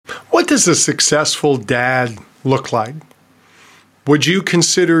does a successful dad look like? Would you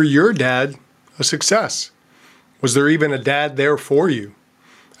consider your dad a success? Was there even a dad there for you?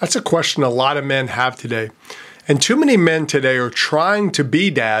 That's a question a lot of men have today. And too many men today are trying to be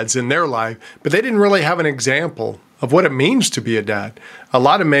dads in their life, but they didn't really have an example of what it means to be a dad. A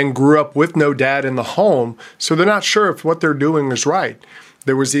lot of men grew up with no dad in the home, so they're not sure if what they're doing is right.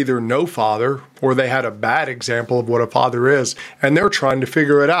 There was either no father or they had a bad example of what a father is, and they're trying to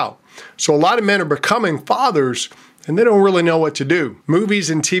figure it out. So a lot of men are becoming fathers, and they don't really know what to do. Movies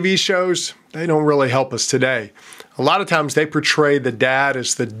and TV shows, they don't really help us today. A lot of times they portray the dad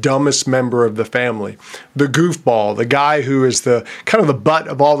as the dumbest member of the family, the goofball, the guy who is the kind of the butt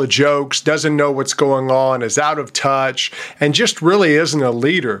of all the jokes, doesn't know what's going on, is out of touch, and just really isn't a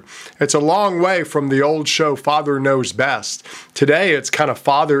leader. It's a long way from the old show, Father Knows Best. Today, it's kind of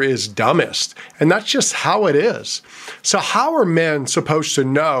father is dumbest, and that's just how it is. So how are men supposed to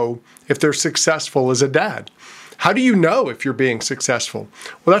know if they're successful as a dad? How do you know if you're being successful?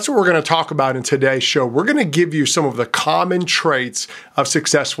 Well, that's what we're going to talk about in today's show. We're going to give you some of the common traits of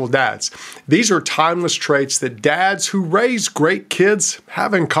successful dads. These are timeless traits that dads who raise great kids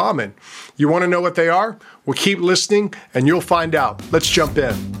have in common. You want to know what they are? Well, keep listening and you'll find out. Let's jump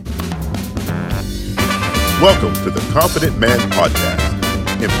in. Welcome to the Confident Man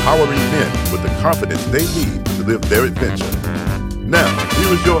Podcast, empowering men with the confidence they need to live their adventure. Now,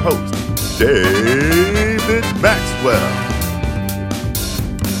 here is your host, David Maxwell.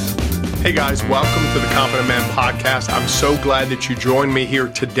 Hey guys, welcome to the Confident Man Podcast. I'm so glad that you joined me here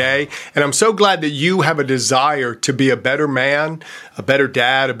today, and I'm so glad that you have a desire to be a better man, a better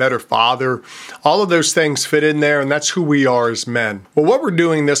dad, a better father. All of those things fit in there, and that's who we are as men. Well, what we're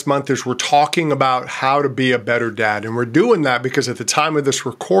doing this month is we're talking about how to be a better dad, and we're doing that because at the time of this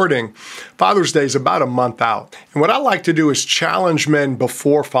recording, Father's Day is about a month out. And what I like to do is challenge men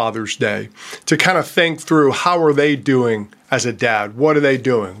before Father's Day to kind of think through how are they doing as a dad. What are they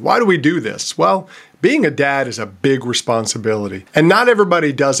doing? Why do we do this? Well, being a dad is a big responsibility, and not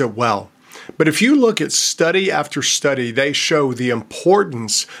everybody does it well. But if you look at study after study, they show the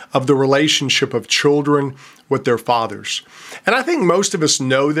importance of the relationship of children with their fathers. And I think most of us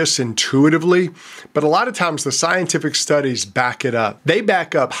know this intuitively, but a lot of times the scientific studies back it up. They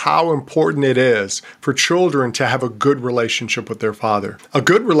back up how important it is for children to have a good relationship with their father. A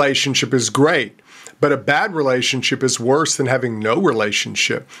good relationship is great, but a bad relationship is worse than having no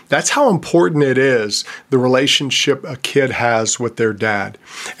relationship. That's how important it is, the relationship a kid has with their dad.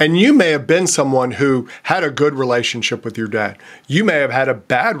 And you may have been someone who had a good relationship with your dad. You may have had a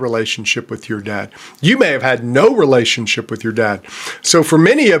bad relationship with your dad. You may have had no relationship with your dad. So for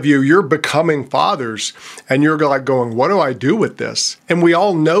many of you, you're becoming fathers and you're like going, what do I do with this? And we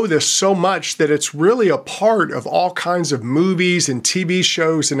all know this so much that it's really a part of all kinds of movies and TV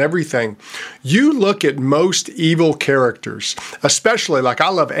shows and everything. You look at most evil characters, especially like I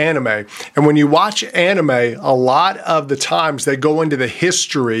love anime. And when you watch anime, a lot of the times they go into the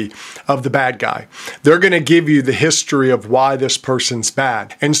history of the bad guy. They're going to give you the history of why this person's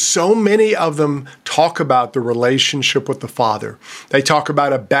bad. And so many of them talk about the relationship with the father. They talk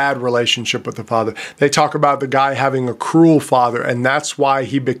about a bad relationship with the father. They talk about the guy having a cruel father, and that's why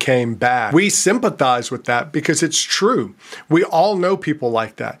he became bad. We sympathize with that because it's true. We all know people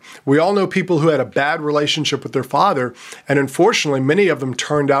like that. We all know people who had a bad relationship with their father, and unfortunately, many of them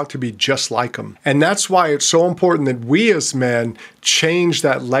turned out to be just like them. And that's why it's so important that we as men change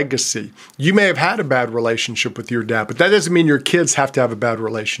that legacy. You may have had a bad relationship with your dad, but that doesn't mean your kids have to have a bad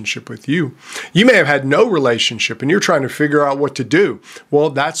relationship with you. You may have had no relationship and you're trying to figure out what to do.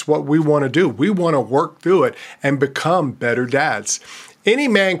 Well, that's what we want to do. We want to work through it and become better dads. Any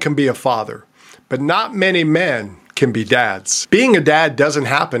man can be a father, but not many men can be dads. Being a dad doesn't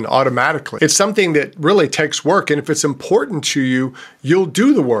happen automatically. It's something that really takes work. And if it's important to you, you'll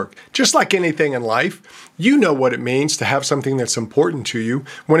do the work. Just like anything in life, you know what it means to have something that's important to you.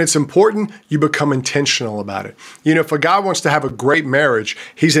 When it's important, you become intentional about it. You know, if a guy wants to have a great marriage,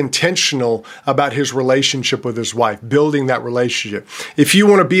 he's intentional about his relationship with his wife, building that relationship. If you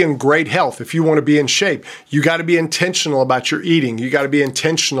want to be in great health, if you want to be in shape, you got to be intentional about your eating. You got to be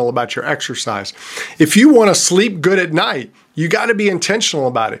intentional about your exercise. If you want to sleep good at night, you got to be intentional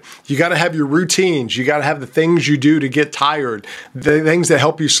about it. You got to have your routines. You got to have the things you do to get tired, the things that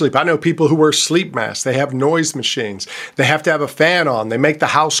help you sleep. I know people who wear sleep masks. They have noise machines. They have to have a fan on. They make the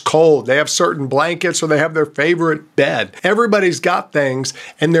house cold. They have certain blankets or they have their favorite bed. Everybody's got things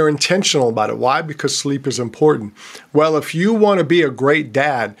and they're intentional about it. Why? Because sleep is important. Well, if you want to be a great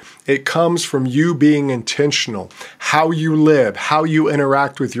dad, it comes from you being intentional. How you live, how you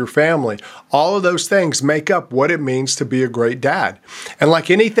interact with your family. All of those things make up what it means to be a great great dad. And like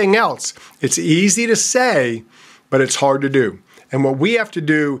anything else, it's easy to say, but it's hard to do. And what we have to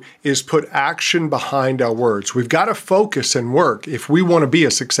do is put action behind our words. We've got to focus and work if we want to be a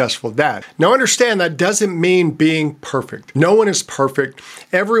successful dad. Now understand that doesn't mean being perfect. No one is perfect.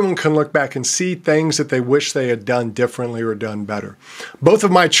 Everyone can look back and see things that they wish they had done differently or done better. Both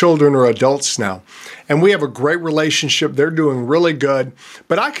of my children are adults now, and we have a great relationship. They're doing really good,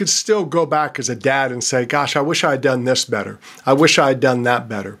 but I could still go back as a dad and say, gosh, I wish I had done this better. I wish I had done that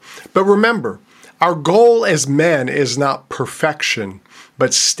better. But remember, our goal as men is not perfection,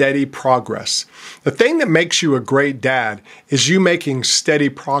 but steady progress. The thing that makes you a great dad is you making steady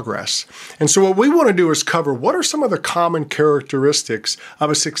progress. And so what we want to do is cover what are some of the common characteristics of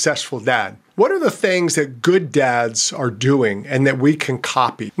a successful dad. What are the things that good dads are doing and that we can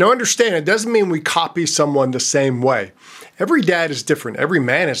copy? Now understand, it doesn't mean we copy someone the same way. Every dad is different. Every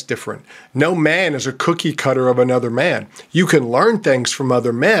man is different. No man is a cookie cutter of another man. You can learn things from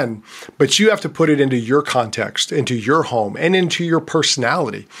other men, but you have to put it into your context, into your home, and into your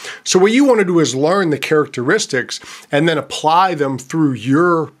personality. So what you want to do is learn the characteristics and then apply them through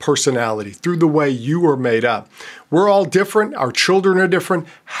your personality, through the way you are made up. We're all different. Our children are different.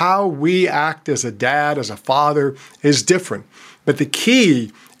 How we act as a dad, as a father, is different. But the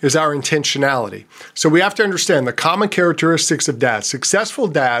key is our intentionality. So we have to understand the common characteristics of dads. Successful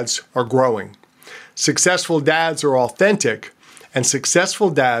dads are growing. Successful dads are authentic. And successful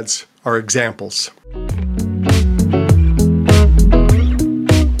dads are examples.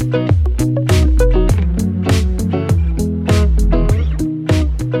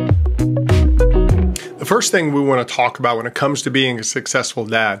 The first thing we want to talk about when it comes to being a successful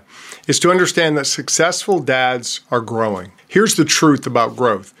dad is to understand that successful dads are growing. Here's the truth about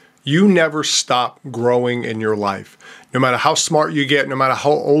growth. You never stop growing in your life. No matter how smart you get, no matter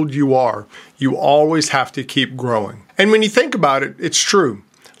how old you are, you always have to keep growing. And when you think about it, it's true.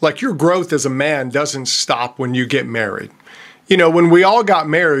 Like your growth as a man doesn't stop when you get married. You know, when we all got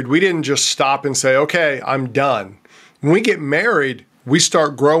married, we didn't just stop and say, okay, I'm done. When we get married, we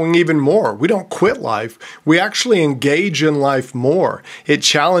start growing even more. We don't quit life. We actually engage in life more. It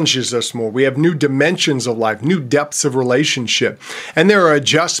challenges us more. We have new dimensions of life, new depths of relationship. And there are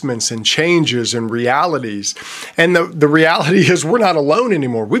adjustments and changes and realities. And the reality is we're not alone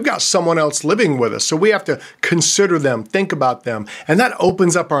anymore. We've got someone else living with us. So we have to consider them, think about them. And that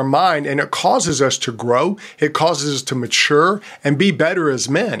opens up our mind and it causes us to grow. It causes us to mature and be better as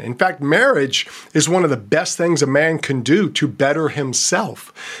men. In fact, marriage is one of the best things a man can do to better himself,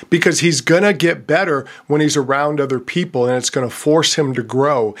 because he's going to get better when he's around other people, and it's going to force him to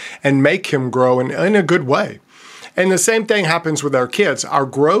grow and make him grow in a good way. And the same thing happens with our kids. Our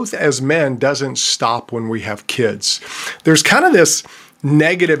growth as men doesn't stop when we have kids. There's kind of this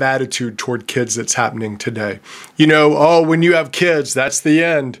negative attitude toward kids that's happening today. You know, oh, when you have kids, that's the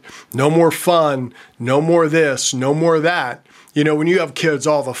end. No more fun, no more this, no more that. You know, when you have kids,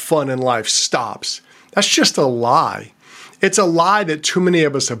 all the fun in life stops. That's just a lie. It's a lie that too many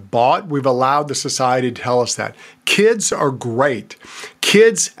of us have bought. We've allowed the society to tell us that. Kids are great.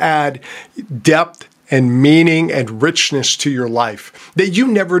 Kids add depth and meaning and richness to your life that you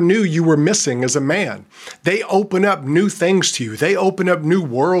never knew you were missing as a man. They open up new things to you. They open up new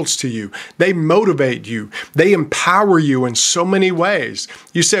worlds to you. They motivate you. They empower you in so many ways.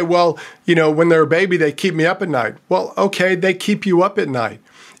 You say, well, you know, when they're a baby, they keep me up at night. Well, okay, they keep you up at night.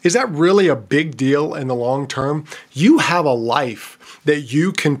 Is that really a big deal in the long term? You have a life that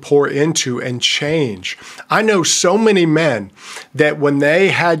you can pour into and change. I know so many men that when they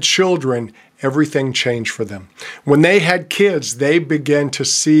had children, everything changed for them. When they had kids, they began to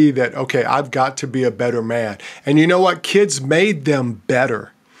see that, okay, I've got to be a better man. And you know what? Kids made them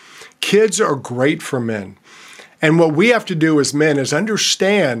better. Kids are great for men. And what we have to do as men is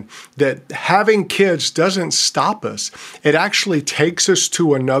understand that having kids doesn't stop us. It actually takes us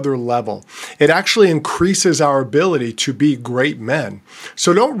to another level. It actually increases our ability to be great men.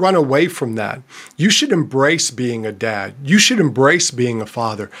 So don't run away from that. You should embrace being a dad. You should embrace being a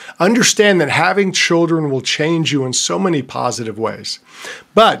father. Understand that having children will change you in so many positive ways.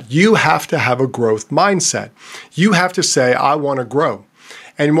 But you have to have a growth mindset. You have to say, I want to grow.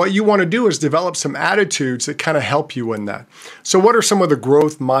 And what you want to do is develop some attitudes that kind of help you in that. So what are some of the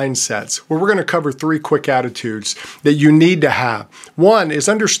growth mindsets? Well, we're going to cover 3 quick attitudes that you need to have. One is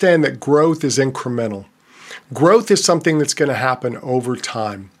understand that growth is incremental. Growth is something that's going to happen over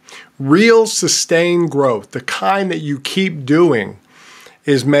time. Real sustained growth, the kind that you keep doing,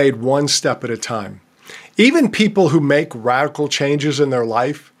 is made one step at a time. Even people who make radical changes in their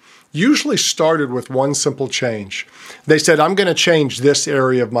life, usually started with one simple change. They said, I'm going to change this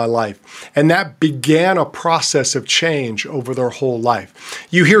area of my life. And that began a process of change over their whole life.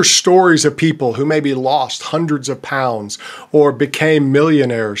 You hear stories of people who maybe lost hundreds of pounds or became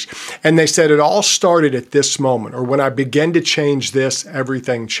millionaires. And they said, it all started at this moment, or when I began to change this,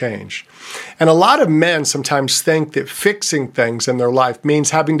 everything changed. And a lot of men sometimes think that fixing things in their life means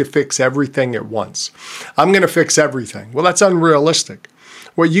having to fix everything at once. I'm going to fix everything. Well, that's unrealistic.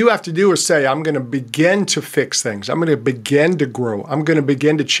 What you have to do is say, I'm going to begin to fix things. I'm going to begin to grow. I'm going to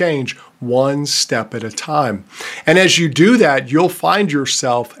begin to change one step at a time. And as you do that, you'll find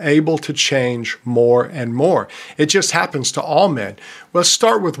yourself able to change more and more. It just happens to all men. Let's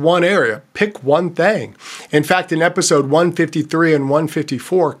start with one area. Pick one thing. In fact, in episode 153 and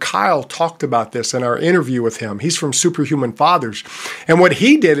 154, Kyle talked about this in our interview with him. He's from Superhuman Fathers. And what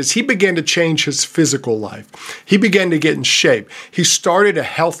he did is he began to change his physical life. He began to get in shape. He started a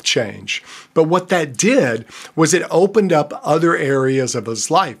health change. But what that did was it opened up other areas of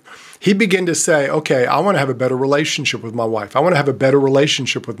his life. He began to say, okay, I want to have a better relationship with my wife. I want to have a better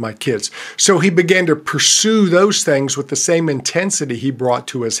relationship with my kids. So he began to pursue those things with the same intensity he brought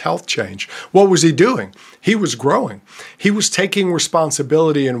to his health change. What was he doing? He was growing. He was taking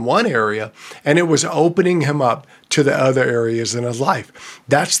responsibility in one area, and it was opening him up to the other areas in his life.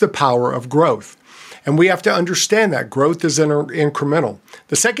 That's the power of growth. And we have to understand that growth is incremental.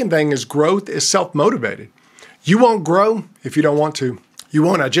 The second thing is growth is self-motivated. You won't grow if you don't want to. You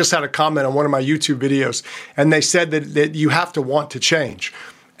won't. I just had a comment on one of my YouTube videos, and they said that you have to want to change.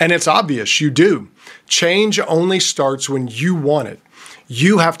 And it's obvious, you do. Change only starts when you want it.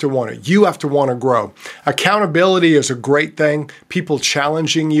 You have to want it. You have to want to grow. Accountability is a great thing, people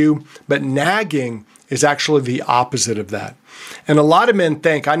challenging you, but nagging is actually the opposite of that. And a lot of men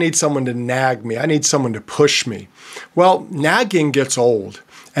think, I need someone to nag me. I need someone to push me. Well, nagging gets old,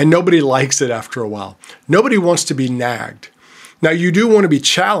 and nobody likes it after a while. Nobody wants to be nagged. Now, you do want to be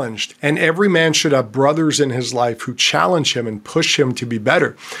challenged, and every man should have brothers in his life who challenge him and push him to be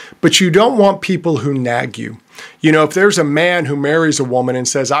better. But you don't want people who nag you. You know, if there's a man who marries a woman and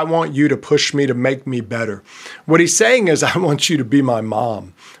says, I want you to push me to make me better, what he's saying is, I want you to be my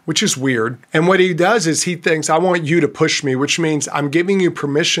mom, which is weird. And what he does is he thinks, I want you to push me, which means I'm giving you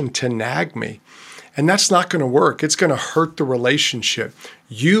permission to nag me. And that's not going to work. It's going to hurt the relationship.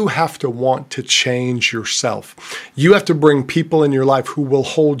 You have to want to change yourself. You have to bring people in your life who will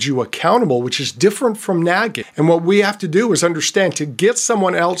hold you accountable, which is different from nagging. And what we have to do is understand to get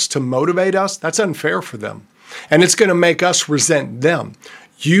someone else to motivate us, that's unfair for them. And it's going to make us resent them.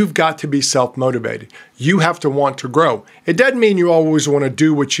 You've got to be self-motivated. You have to want to grow. It doesn't mean you always want to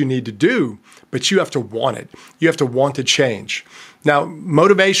do what you need to do, but you have to want it. You have to want to change. Now,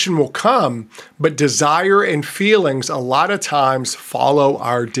 motivation will come, but desire and feelings a lot of times follow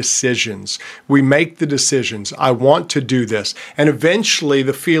our decisions. We make the decisions. I want to do this. And eventually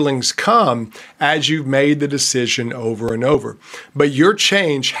the feelings come as you've made the decision over and over. But your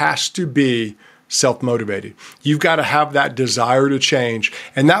change has to be self-motivated. You've got to have that desire to change,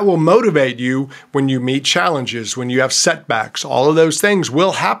 and that will motivate you when you meet challenges, when you have setbacks. All of those things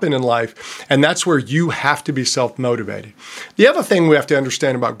will happen in life, and that's where you have to be self-motivated. The other thing we have to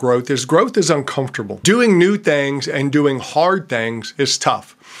understand about growth is uncomfortable. Doing new things and doing hard things is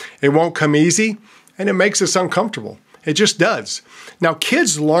tough. It won't come easy, and it makes us uncomfortable. It just does. Now,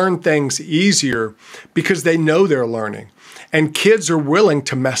 kids learn things easier because they know they're learning. And kids are willing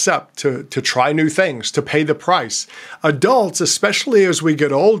to mess up, to try new things, to pay the price. Adults, especially as we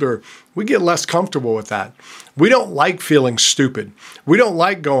get older, we get less comfortable with that. We don't like feeling stupid. We don't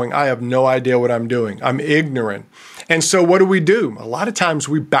like going, I have no idea what I'm doing. I'm ignorant. And so what do? A lot of times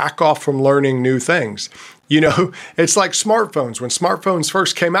we back off from learning new things. You know, it's like smartphones. When smartphones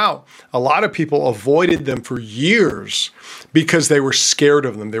first came out, a lot of people avoided them for years because they were scared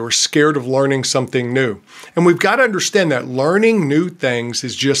of them. They were scared of learning something new. And we've got to understand that learning new things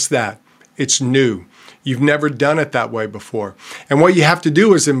is just that. It's new. You've never done it that way before. And what you have to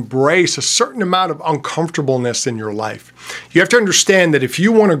do is embrace a certain amount of uncomfortableness in your life. You have to understand that if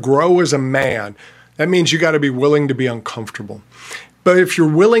you want to grow as a man, that means you got to be willing to be uncomfortable. But if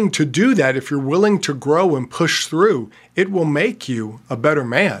you're willing to do that, if you're willing to grow and push through, it will make you a better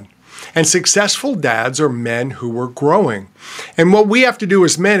man. And successful dads are men who are growing. And what we have to do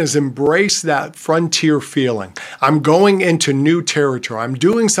as men is embrace that frontier feeling. I'm going into new territory. I'm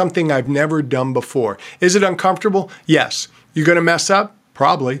doing something I've never done before. Is it uncomfortable? Yes. You're going to mess up?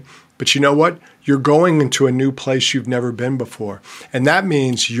 Probably. But you know what? You're going into a new place you've never been before. And that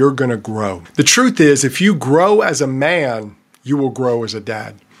means you're going to grow. The truth is, if you grow as a man, you will grow as a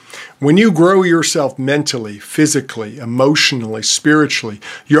dad. When you grow yourself mentally, physically, emotionally, spiritually,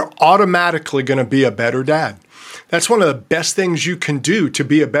 you're automatically going to be a better dad. That's one of the best things you can do to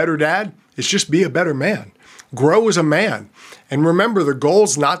be a better dad is just be a better man. Grow as a man. And remember, the goal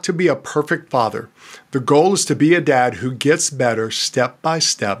is not to be a perfect father. The goal is to be a dad who gets better step by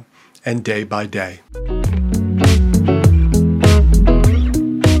step and day by day.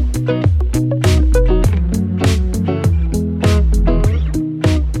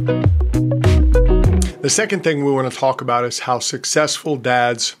 The second thing we want to talk about is how successful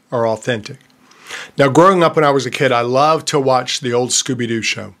dads are authentic. Now, growing up when I was a kid, I loved to watch the old Scooby-Doo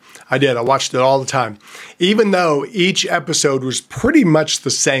show. I did. I watched it all the time, even though each episode was pretty much the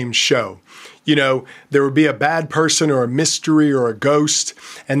same show. You know, there would be a bad person or a mystery or a ghost,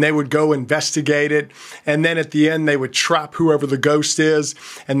 and they would go investigate it. And then at the end, they would trap whoever the ghost is,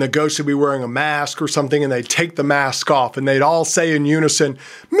 and the ghost would be wearing a mask or something, and they'd take the mask off, and they'd all say in unison,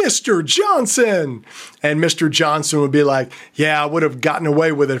 "Mr. Johnson!" And Mr. Johnson would be like, "Yeah, I would have gotten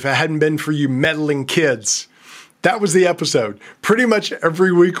away with it if it hadn't been for you meddling kids." That was the episode. Pretty much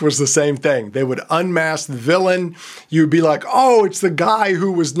every week was the same thing. They would unmask the villain. You'd be like, oh, it's the guy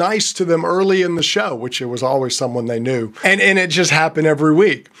who was nice to them early in the show, which it was always someone they knew. And it just happened every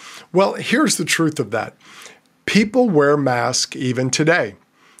week. Well, here's the truth of that. People wear masks even today.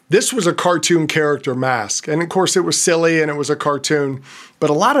 This was a cartoon character mask. And of course, it was silly and it was a cartoon. But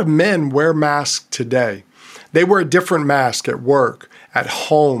a lot of men wear masks today. They wear a different mask at work, at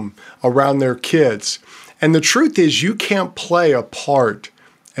home, around their kids. And the truth is, you can't play a part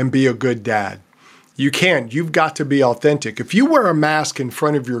and be a good dad. You can't. You've got to be authentic. If you wear a mask in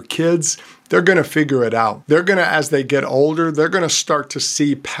front of your kids, they're going to figure it out. They're going to, as they get older, they're going to start to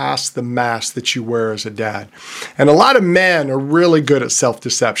see past the mask that you wear as a dad. And a lot of men are really good at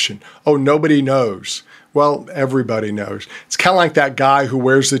self-deception. Oh, nobody knows. Well, everybody knows. It's kind of like that guy who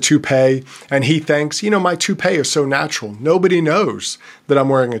wears the toupee and he thinks, my toupee is so natural. Nobody knows that I'm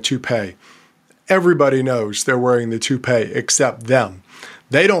wearing a toupee. Everybody knows they're wearing the toupee except them.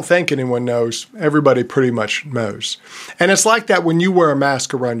 They don't think anyone knows. Everybody pretty much knows. And it's like that when you wear a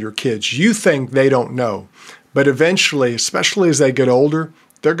mask around your kids. You think they don't know. But eventually, especially as they get older,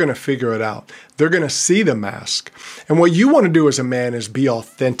 they're going to figure it out. They're going to see the mask. And what you want to do as a man is be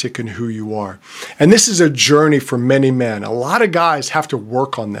authentic in who you are. And this is a journey for many men. A lot of guys have to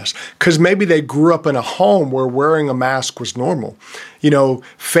work on this because maybe they grew up in a home where wearing a mask was normal.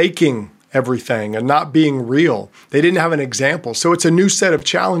 Faking everything and not being real. They didn't have an example. So it's a new set of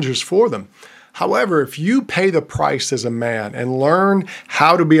challenges for them. However, if you pay the price as a man and learn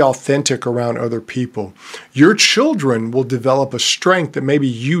how to be authentic around other people, your children will develop a strength that maybe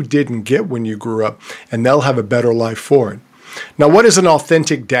you didn't get when you grew up, and they'll have a better life for it. Now, what is an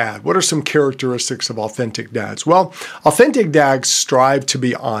authentic dad? What are some characteristics of authentic dads? Well, authentic dads strive to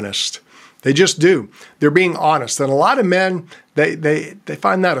be honest. They just do. They're being honest. And a lot of men, they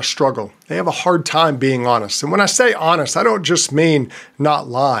find that a struggle. They have a hard time being honest. And when I say honest, I don't just mean not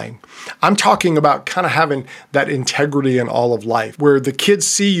lying. I'm talking about kind of having that integrity in all of life, where the kids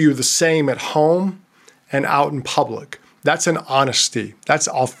see you the same at home and out in public. That's an honesty. That's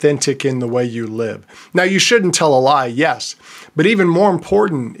authentic in the way you live. Now, you shouldn't tell a lie, yes, but even more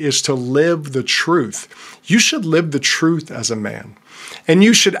important is to live the truth. You should live the truth as a man. And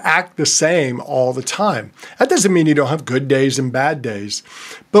you should act the same all the time. That doesn't mean you don't have good days and bad days.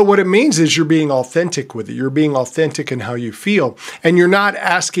 But what it means is you're being authentic with it. You're being authentic in how you feel. And you're not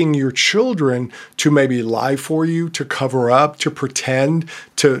asking your children to maybe lie for you, to cover up, to pretend,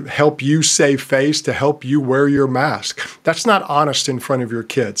 to help you save face, to help you wear your mask. That's not honest in front of your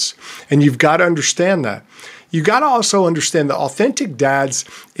kids. And you've got to understand that. You got to also understand that authentic dads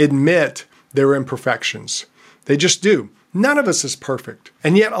admit their imperfections. They just do. None of us is perfect.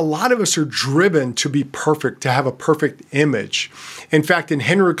 And yet a lot of us are driven to be perfect, to have a perfect image. In fact, in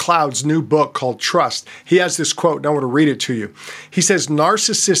Henry Cloud's new book called Trust, he has this quote, and I want to read it to you. He says,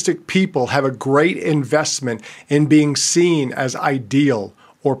 narcissistic people have a great investment in being seen as ideal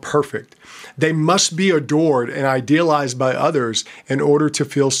or perfect. They must be adored and idealized by others in order to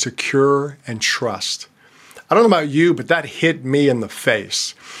feel secure and trust. I don't know about you, but that hit me in the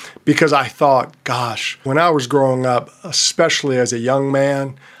face because I thought, gosh, when I was growing up, especially as a young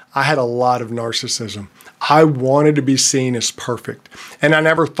man, I had a lot of narcissism. I wanted to be seen as perfect. And I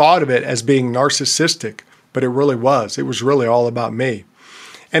never thought of it as being narcissistic, but it really was. It was really all about me.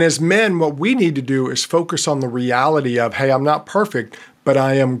 And as men, what we need to do is focus on the reality of, hey, I'm not perfect, but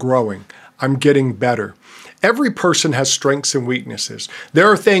I am growing. I'm getting better. Every person has strengths and weaknesses. There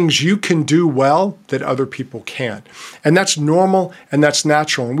are things you can do well that other people can't. And that's normal and that's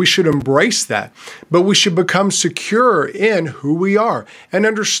natural. And we should embrace that. But we should become secure in who we are and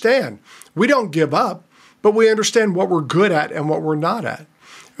understand. We don't give up, but we understand what we're good at and what we're not at.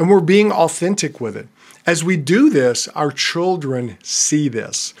 And we're being authentic with it. As we do this, our children see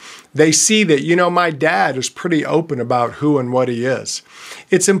this. They see that, my dad is pretty open about who and what he is.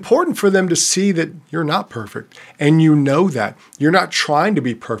 It's important for them to see that you're not perfect, and you know that. You're not trying to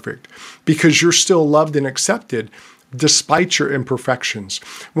be perfect because you're still loved and accepted despite your imperfections.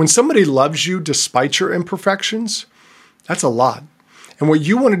 When somebody loves you despite your imperfections, that's a lot. And what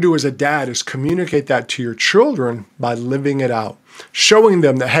you want to do as a dad is communicate that to your children by living it out, showing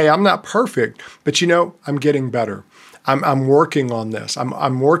them that, hey, I'm not perfect, but I'm getting better. I'm working on this.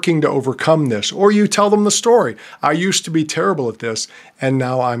 I'm working to overcome this. Or you tell them the story. I used to be terrible at this, and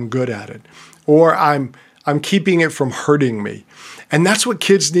now I'm good at it. Or I'm keeping it from hurting me. And that's what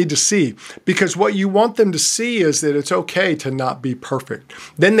kids need to see, because what you want them to see is that it's okay to not be perfect.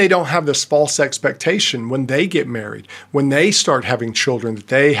 Then they don't have this false expectation when they get married, when they start having children, that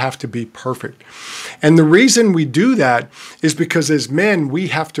they have to be perfect. And the reason we do that is because as men, we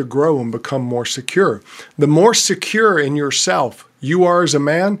have to grow and become more secure. The more secure in yourself you are as a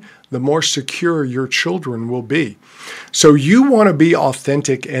man, the more secure your children will be. So you want to be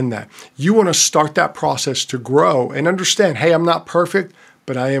authentic in that. You want to start that process to grow and understand, hey, I'm not perfect,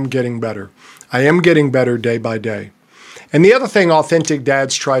 but I am getting better. I am getting better day by day. And the other thing authentic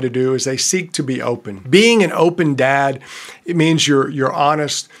dads try to do is they seek to be open. Being an open dad, it means you're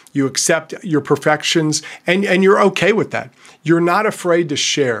honest, you accept your perfections, and you're okay with that. You're not afraid to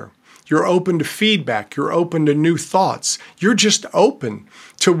share. You're open to feedback. You're open to new thoughts. You're just open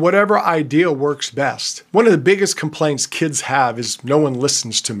to whatever idea works best. One of the biggest complaints kids have is no one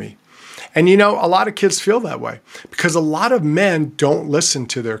listens to me. And a lot of kids feel that way because a lot of men don't listen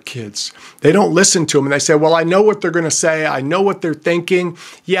to their kids. They don't listen to them and they say, well, I know what they're going to say. I know what they're thinking.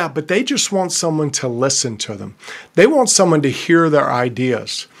 Yeah, but they just want someone to listen to them. They want someone to hear their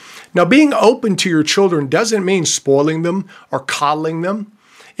ideas. Now, being open to your children doesn't mean spoiling them or coddling them.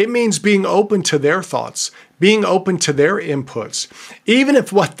 It means being open to their thoughts, being open to their inputs, even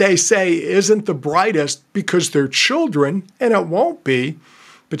if what they say isn't the brightest because they're children, and it won't be.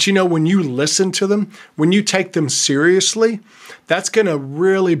 But when you listen to them, when you take them seriously, that's going to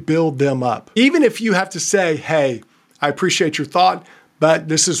really build them up. Even if you have to say, hey, I appreciate your thought, but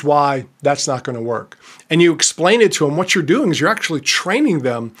this is why that's not going to work. And you explain it to them, what you're doing is you're actually training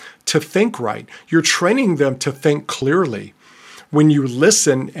them to think right. You're training them to think clearly when you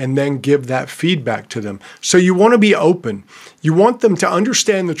listen and then give that feedback to them. So you want to be open. You want them to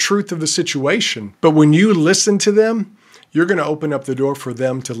understand the truth of the situation. But when you listen to them, you're going to open up the door for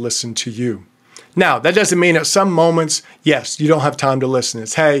them to listen to you. Now, that doesn't mean at some moments, yes, you don't have time to listen.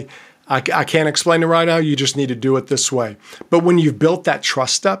 It's, hey, I can't explain it right now. You just need to do it this way. But when you've built that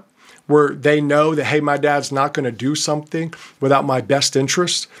trust up where they know that, hey, my dad's not going to do something without my best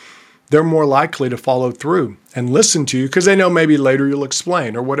interest, they're more likely to follow through and listen to you because they know maybe later you'll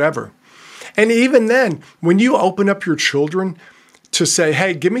explain or whatever. And even then, when you open up your children to say,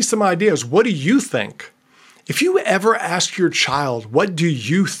 hey, give me some ideas. What do you think? If you ever ask your child, what do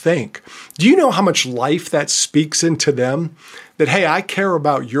you think? Do you know how much life that speaks into them? That, hey, I care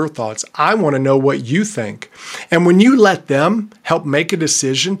about your thoughts. I want to know what you think. And when you let them help make a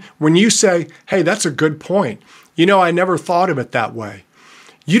decision, when you say, hey, that's a good point. I never thought of it that way.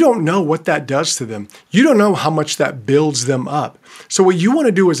 You don't know what that does to them. You don't know how much that builds them up. So what you want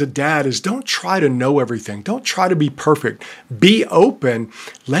to do as a dad is don't try to know everything. Don't try to be perfect. Be open.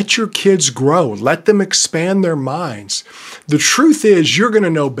 Let your kids grow. Let them expand their minds. The truth is you're going to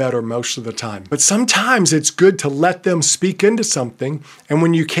know better most of the time. But sometimes it's good to let them speak into something. And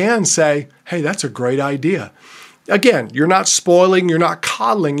when you can say, hey, that's a great idea. Again, you're not spoiling. You're not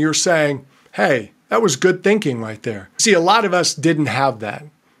coddling. You're saying, hey, that was good thinking right there. See, a lot of us didn't have that.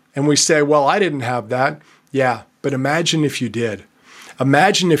 And we say, well, I didn't have that. Yeah, but imagine if you did.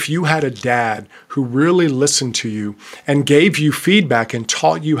 Imagine if you had a dad who really listened to you and gave you feedback and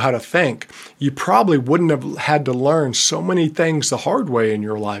taught you how to think. You probably wouldn't have had to learn so many things the hard way in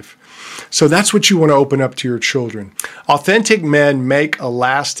your life. So that's what you want to open up to your children. Authentic men make a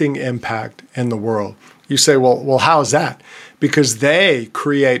lasting impact in the world. You say, well, how is that? Because they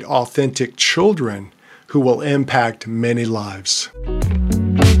create authentic children who will impact many lives.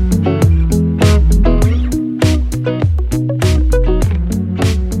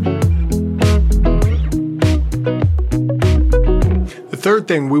 The third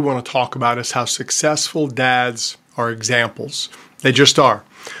thing we want to talk about is how successful dads are examples. They just are.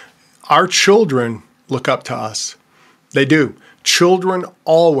 Our children look up to us. They do. Children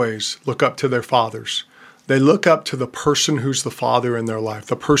always look up to their fathers. They look up to the person who's the father in their life,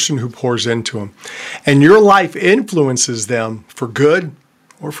 the person who pours into them. And your life influences them for good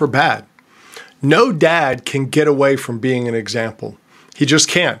or for bad. No dad can get away from being an example. He just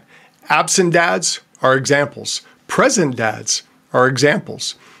can't. Absent dads are examples. Present dads are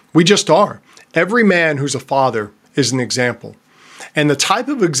examples. We just are. Every man who's a father is an example. And the type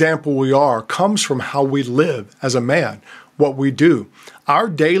of example we are comes from how we live as a man, what we do. Our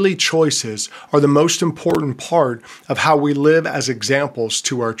daily choices are the most important part of how we live as examples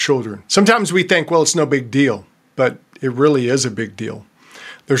to our children. Sometimes we think, well, it's no big deal, but it really is a big deal.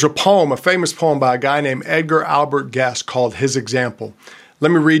 There's a poem, a famous poem by a guy named Edgar Albert Guest called His Example.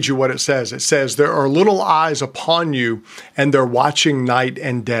 Let me read you what it says. It says, "There are little eyes upon you, and they're watching night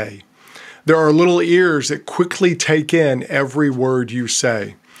and day. There are little ears that quickly take in every word you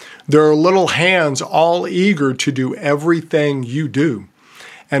say. There are little hands all eager to do everything you do.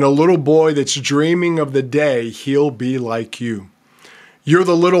 And a little boy that's dreaming of the day he'll be like you. You're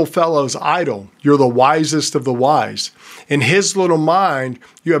the little fellow's idol. You're the wisest of the wise. In his little mind,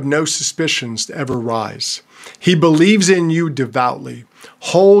 you have no suspicions to ever rise. He believes in you devoutly,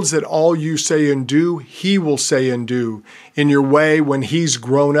 holds that all you say and do, he will say and do in your way when he's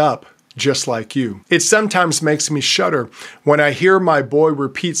grown up, just like you. It sometimes makes me shudder when I hear my boy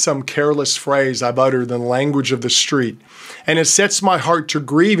repeat some careless phrase I've uttered in the language of the street. And it sets my heart to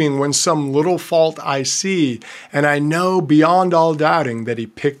grieving when some little fault I see, and I know beyond all doubting that he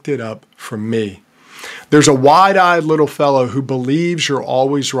picked it up from me. There's a wide-eyed little fellow who believes you're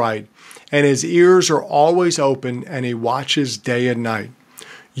always right, and his ears are always open, and he watches day and night.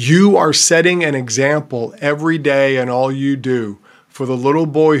 You are setting an example every day in all you do for the little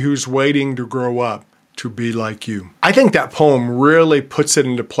boy who's waiting to grow up to be like you." I think that poem really puts it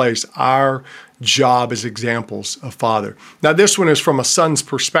into place, our job as examples of father. Now, this one is from a son's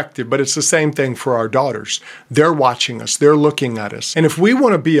perspective, but it's the same thing for our daughters. They're watching us. They're looking at us. And if we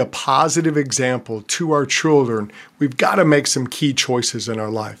want to be a positive example to our children, we've got to make some key choices in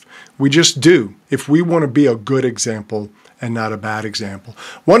our life. We just do, if we want to be a good example and not a bad example.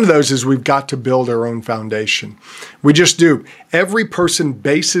 One of those is we've got to build our own foundation. We just do. Every person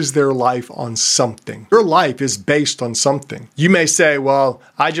bases their life on something. Your life is based on something. You may say, well,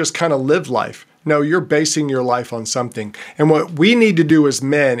 I just kind of live life. No, you're basing your life on something. And what we need to do as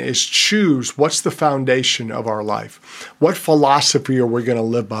men is choose what's the foundation of our life. What philosophy are we going to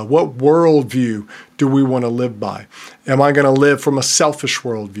live by? What worldview do we want to live by? Am I going to live from a selfish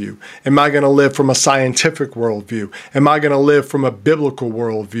worldview? Am I going to live from a scientific worldview? Am I going to live from a biblical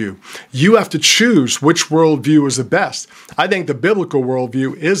worldview? You have to choose which worldview is the best. I think the biblical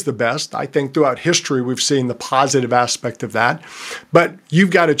worldview is the best. I think throughout history we've seen the positive aspect of that. But you've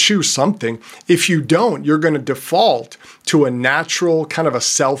got to choose something. If you don't, you're going to default to a natural, kind of a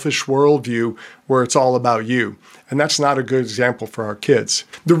selfish worldview where it's all about you. And that's not a good example for our kids.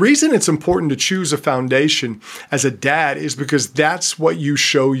 The reason it's important to choose a foundation as a dad is because that's what you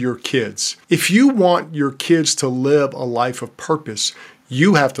show your kids. If you want your kids to live a life of purpose,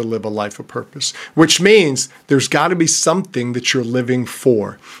 you have to live a life of purpose, which means there's got to be something that you're living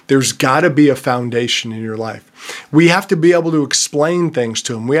for. There's got to be a foundation in your life. We have to be able to explain things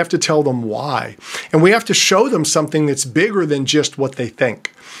to them. We have to tell them why. And we have to show them something that's bigger than just what they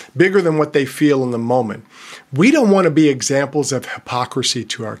think, bigger than what they feel in the moment. We don't want to be examples of hypocrisy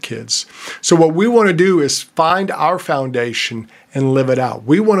to our kids. So what we want to do is find our foundation and live it out.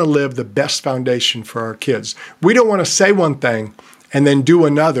 We want to live the best foundation for our kids. We don't want to say one thing and then do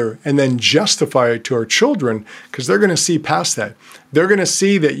another and then justify it to our children, because they're going to see past that. They're going to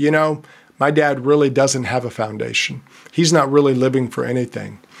see that, my dad really doesn't have a foundation. He's not really living for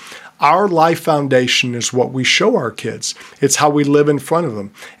anything. Our life foundation is what we show our kids. It's how we live in front of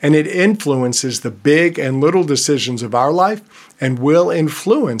them. And it influences the big and little decisions of our life and will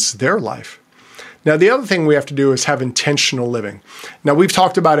influence their life. Now, the other thing we have to do is have intentional living. Now, we've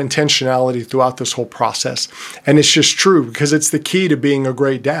talked about intentionality throughout this whole process, and it's just true because it's the key to being a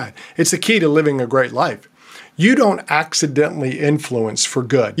great dad. It's the key to living a great life. You don't accidentally influence for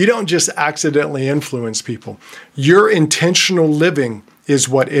good. You don't just accidentally influence people. Your intentional living is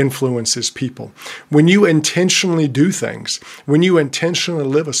what influences people. When you intentionally do things, when you intentionally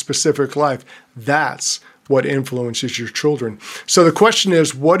live a specific life, that's what influences your children. So the question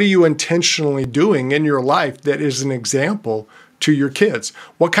is, what are you intentionally doing in your life that is an example to your kids?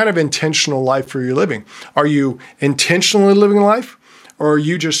 What kind of intentional life are you living? Are you intentionally living life, or are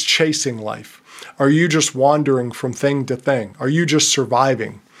you just chasing life? Are you just wandering from thing to thing? Are you just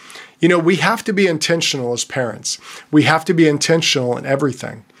surviving? We have to be intentional as parents. We have to be intentional in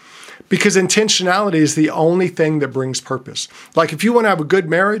everything. Because intentionality is the only thing that brings purpose. Like if you want to have a good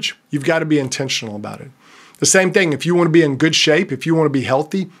marriage, you've got to be intentional about it. The same thing, if you want to be in good shape, if you want to be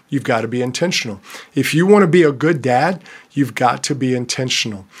healthy, you've got to be intentional. If you want to be a good dad, you've got to be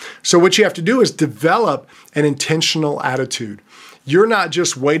intentional. So what you have to do is develop an intentional attitude. You're not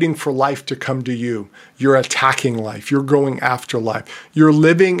just waiting for life to come to you. You're attacking life. You're going after life. You're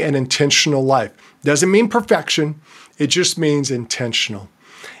living an intentional life. Doesn't mean perfection. It just means intentional.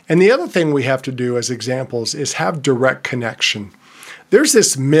 And the other thing we have to do as examples is have direct connection. There's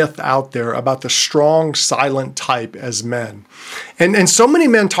this myth out there about the strong, silent type as men. And so many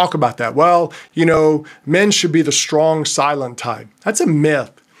men talk about that. Well, men should be the strong, silent type. That's a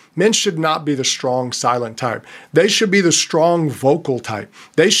myth. Men should not be the strong, silent type. They should be the strong, vocal type.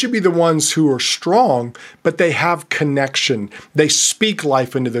 They should be the ones who are strong, but they have connection. They speak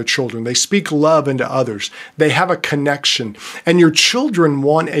life into their children. They speak love into others. They have a connection. And your children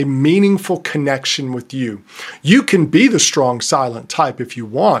want a meaningful connection with you. You can be the strong, silent type if you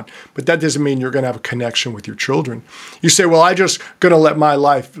want, but that doesn't mean you're going to have a connection with your children. You say, well, I'm just going to let my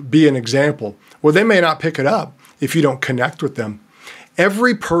life be an example. Well, they may not pick it up if you don't connect with them.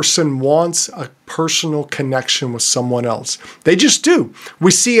 Every person wants a personal connection with someone else. They just do.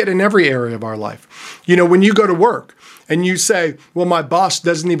 We see it in every area of our life. When you go to work and you say, well, my boss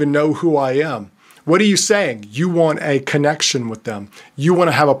doesn't even know who I am. What are you saying? You want a connection with them. You want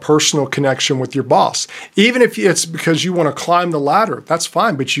to have a personal connection with your boss. Even if it's because you want to climb the ladder, that's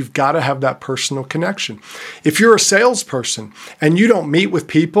fine, but you've got to have that personal connection. If you're a salesperson and you don't meet with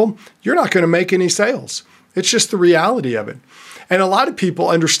people, you're not going to make any sales. It's just the reality of it. And a lot of people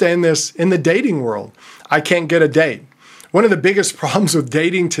understand this in the dating world. I can't get a date. One of the biggest problems with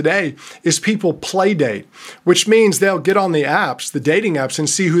dating today is people play date, which means they'll get on the apps, the dating apps, and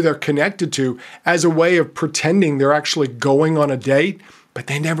see who they're connected to as a way of pretending they're actually going on a date, but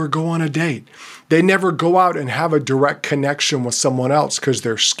they never go on a date. They never go out and have a direct connection with someone else because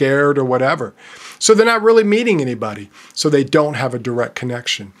they're scared or whatever. So they're not really meeting anybody, so they don't have a direct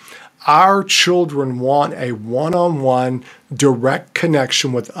connection. Our children want a one-on-one direct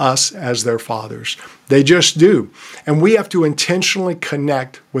connection with us as their fathers. They just do. And we have to intentionally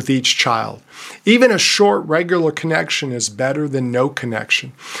connect with each child. Even a short, regular connection is better than no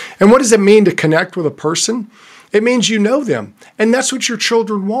connection. And what does it mean to connect with a person? It means you know them. And that's what your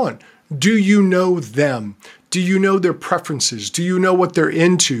children want. Do you know them? Do you know their preferences? Do you know what they're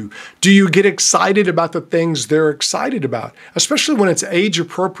into? Do you get excited about the things they're excited about? Especially when it's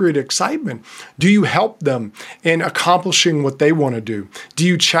age-appropriate excitement. Do you help them in accomplishing what they want to do? Do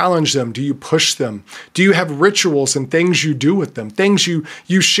you challenge them? Do you push them? Do you have rituals and things you do with them? Things you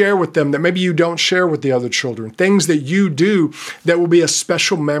share with them that maybe you don't share with the other children? Things that you do that will be a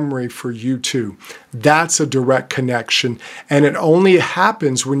special memory for you too. That's a direct connection. And it only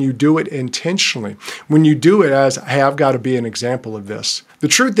happens when you do it intentionally. When you do it as, hey, I've got to be an example of this. The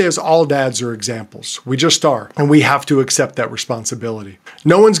truth is, all dads are examples. We just are. And we have to accept that responsibility.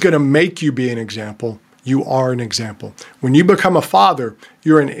 No one's going to make you be an example. You are an example. When you become a father,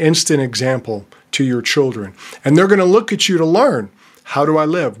 you're an instant example to your children. And they're going to look at you to learn, how do I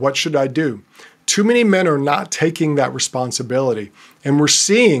live? What should I do? Too many men are not taking that responsibility. And we're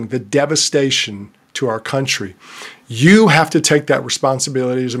seeing the devastation to our country. You have to take that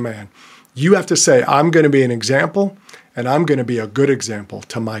responsibility as a man. You have to say, I'm going to be an example, and I'm going to be a good example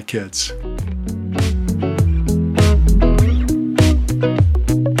to my kids.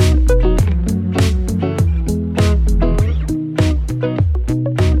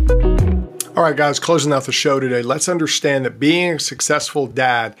 All right, guys, closing out the show today, let's understand that being a successful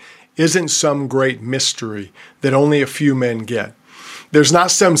dad isn't some great mystery that only a few men get. There's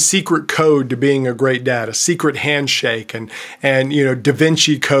not some secret code to being a great dad, a secret handshake and Da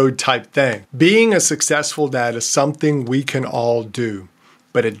Vinci Code type thing. Being a successful dad is something we can all do,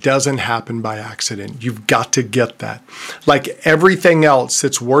 but it doesn't happen by accident. You've got to get that. Like everything else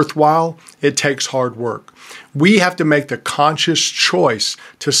that's worthwhile, it takes hard work. We have to make the conscious choice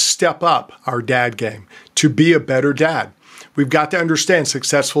to step up our dad game, to be a better dad. We've got to understand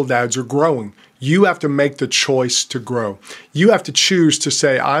successful dads are growing. You have to make the choice to grow. You have to choose to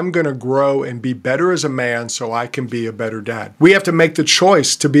say, I'm going to grow and be better as a man so I can be a better dad. We have to make the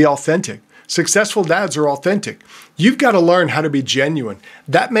choice to be authentic. Successful dads are authentic. You've got to learn how to be genuine.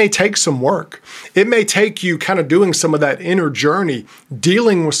 That may take some work. It may take you kind of doing some of that inner journey,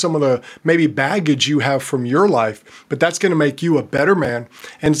 dealing with some of the maybe baggage you have from your life, but that's going to make you a better man,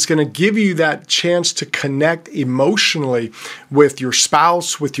 and it's going to give you that chance to connect emotionally with your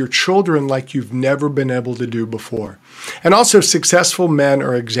spouse, with your children like you've never been able to do before. And also, successful men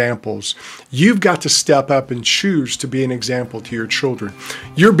are examples. You've got to step up and choose to be an example to your children.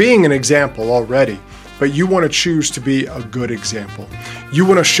 You're being an example already, but you want to choose to be a good example. You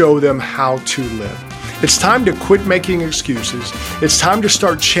want to show them how to live. It's time to quit making excuses. It's time to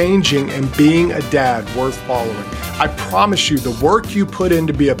start changing and being a dad worth following. I promise you, the work you put in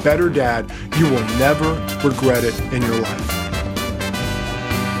to be a better dad, you will never regret it in your life.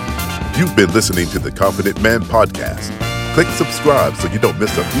 You've been listening to the Confident Man Podcast. Click subscribe so you don't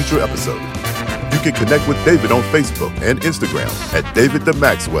miss a future episode. You can connect with David on Facebook and Instagram at David the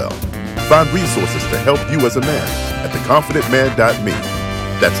Maxwell. Find resources to help you as a man at theconfidentman.me.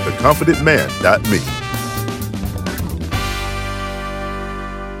 That's theconfidentman.me.